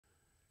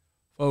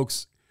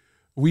Folks,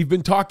 we've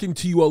been talking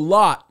to you a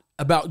lot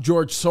about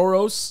George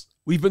Soros.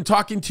 We've been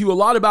talking to you a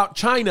lot about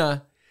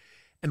China.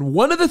 And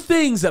one of the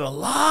things that a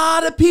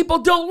lot of people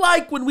don't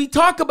like when we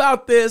talk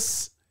about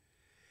this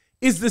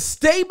is the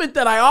statement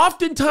that I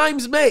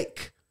oftentimes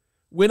make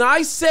when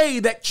I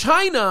say that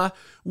China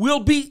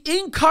will be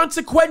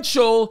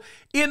inconsequential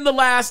in the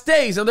last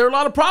days. And there are a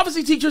lot of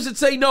prophecy teachers that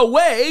say no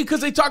way,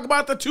 because they talk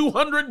about the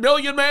 200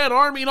 million man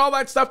army and all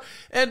that stuff.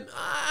 And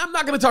I'm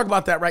not going to talk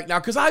about that right now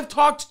because I've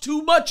talked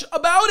too much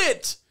about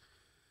it.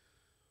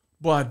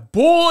 But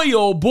boy,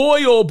 oh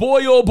boy, oh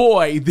boy, oh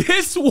boy,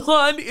 this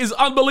one is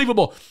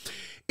unbelievable.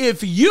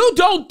 If you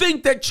don't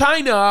think that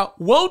China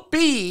won't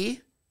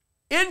be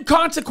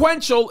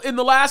inconsequential in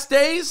the last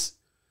days,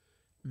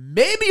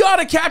 maybe you ought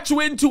to catch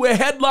wind to a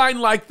headline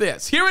like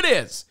this. Here it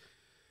is.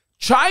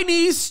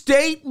 Chinese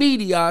state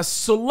media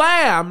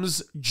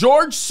slams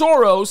George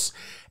Soros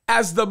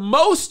as the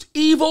most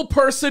evil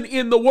person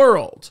in the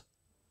world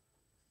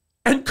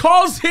and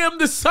calls him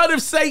the son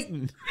of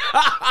Satan.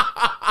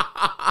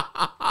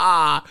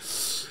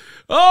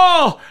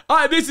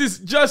 This is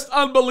just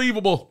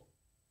unbelievable.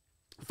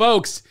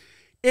 Folks,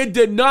 it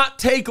did not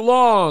take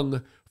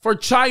long for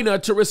China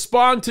to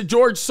respond to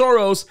George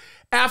Soros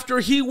after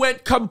he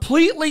went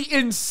completely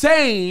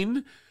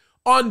insane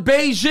on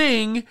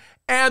Beijing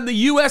and the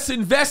U.S.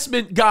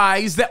 investment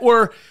guys that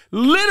were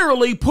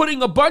literally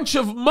putting a bunch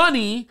of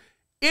money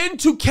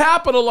into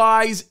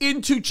capitalize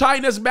into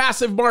China's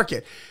massive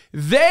market.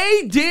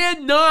 He does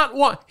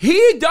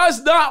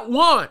not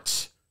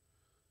want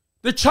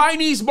the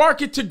Chinese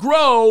market to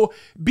grow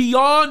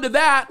beyond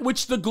that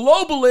which the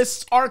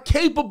globalists are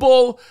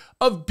capable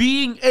of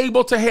being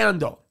able to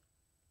handle.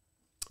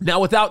 Now,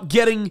 without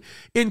getting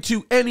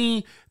into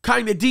any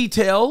kind of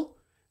detail,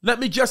 let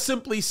me just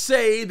simply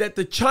say that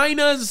the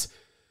Chinese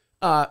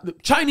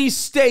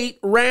state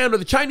ran, or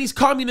the Chinese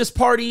Communist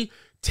Party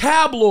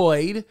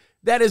tabloid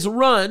that is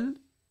run,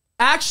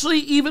 actually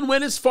even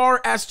went as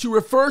far as to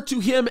refer to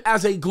him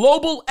as a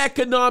global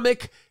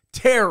economic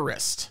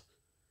terrorist.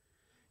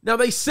 Now,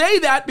 they say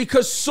that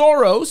because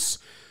Soros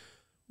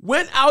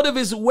went out of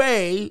his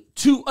way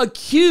to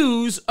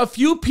accuse a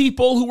few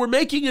people who were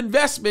making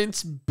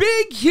investments,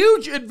 big,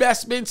 huge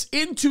investments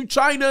into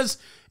China's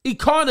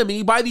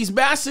economy by these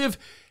massive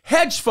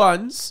hedge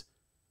funds.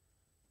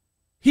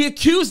 He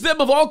accused them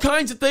of all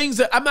kinds of things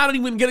that I'm not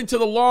even getting into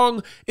the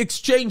long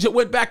exchange that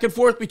went back and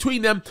forth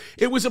between them.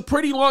 It was a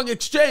pretty long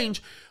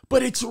exchange,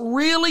 but it's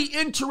really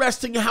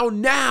interesting how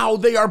now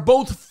they are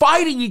both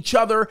fighting each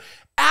other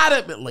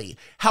adamantly.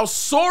 How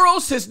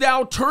Soros has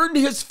now turned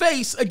his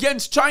face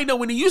against China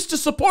when he used to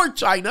support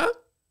China.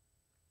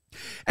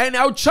 And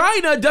now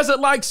China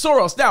doesn't like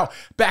Soros. Now,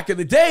 back in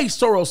the day,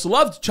 Soros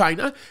loved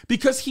China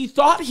because he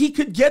thought he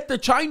could get the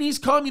Chinese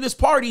Communist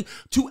Party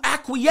to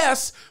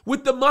acquiesce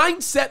with the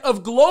mindset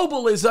of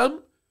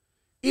globalism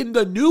in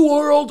the new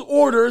world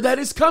order that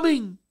is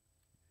coming.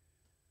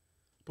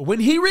 But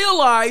when he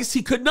realized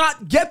he could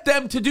not get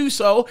them to do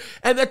so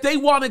and that they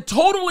wanted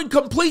total and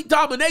complete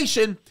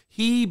domination,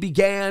 he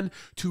began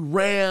to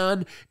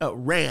run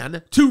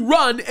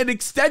an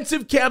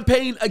extensive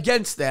campaign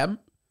against them.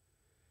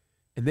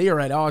 And they are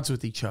at odds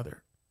with each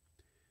other.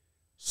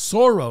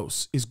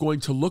 Soros is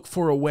going to look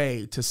for a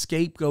way to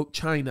scapegoat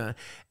China.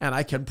 And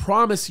I can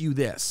promise you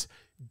this.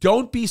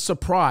 Don't be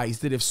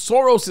surprised that if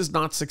Soros is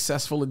not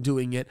successful in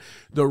doing it,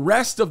 the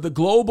rest of the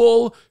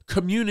global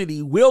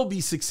community will be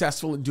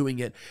successful in doing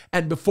it.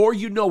 And before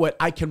you know it,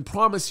 I can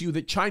promise you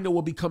that China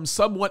will become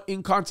somewhat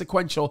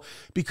inconsequential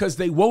because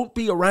they won't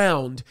be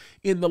around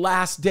in the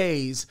last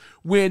days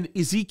when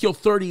Ezekiel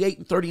 38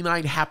 and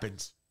 39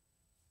 happens.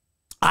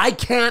 I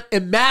can't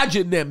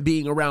imagine them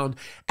being around,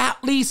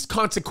 at least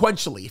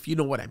consequentially, if you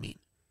know what I mean.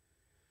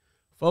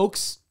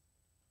 Folks,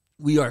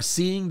 we are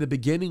seeing the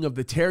beginning of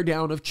the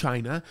teardown of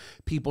China.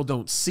 People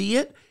don't see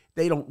it.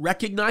 They don't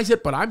recognize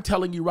it. But I'm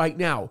telling you right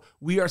now,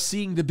 we are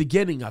seeing the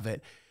beginning of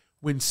it.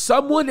 When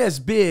someone as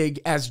big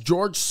as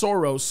George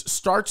Soros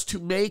starts to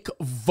make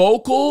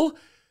vocally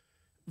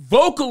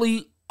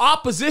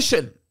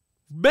opposition,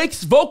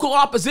 makes vocal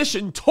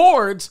opposition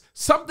towards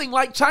something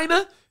like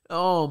China,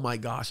 oh my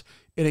gosh.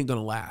 It ain't going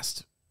to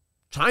last.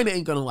 China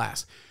ain't going to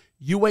last.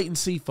 You wait and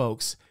see,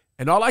 folks.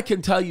 And all I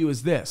can tell you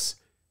is this.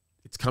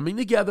 It's coming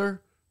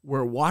together.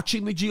 We're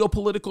watching the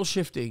geopolitical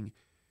shifting.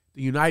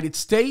 The United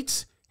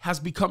States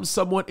has become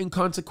somewhat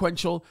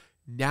inconsequential.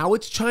 Now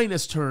it's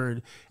China's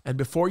turn. And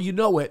before you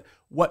know it,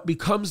 what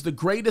becomes the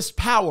greatest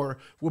power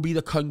will be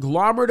the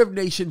conglomerate of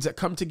nations that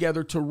come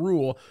together to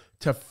rule,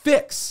 to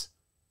fix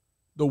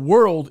the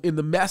world in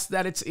the mess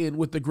that it's in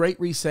with the Great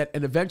Reset.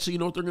 And eventually, you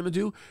know what they're going to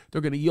do?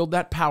 They're going to yield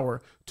that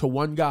power to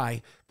one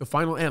guy, the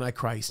final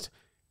Antichrist.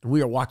 And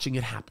we are watching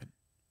it happen.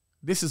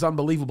 This is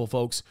unbelievable,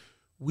 folks.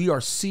 We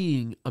are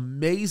seeing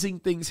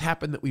amazing things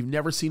happen that we've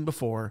never seen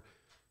before.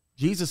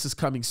 Jesus is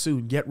coming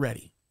soon. Get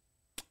ready.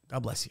 God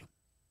bless you.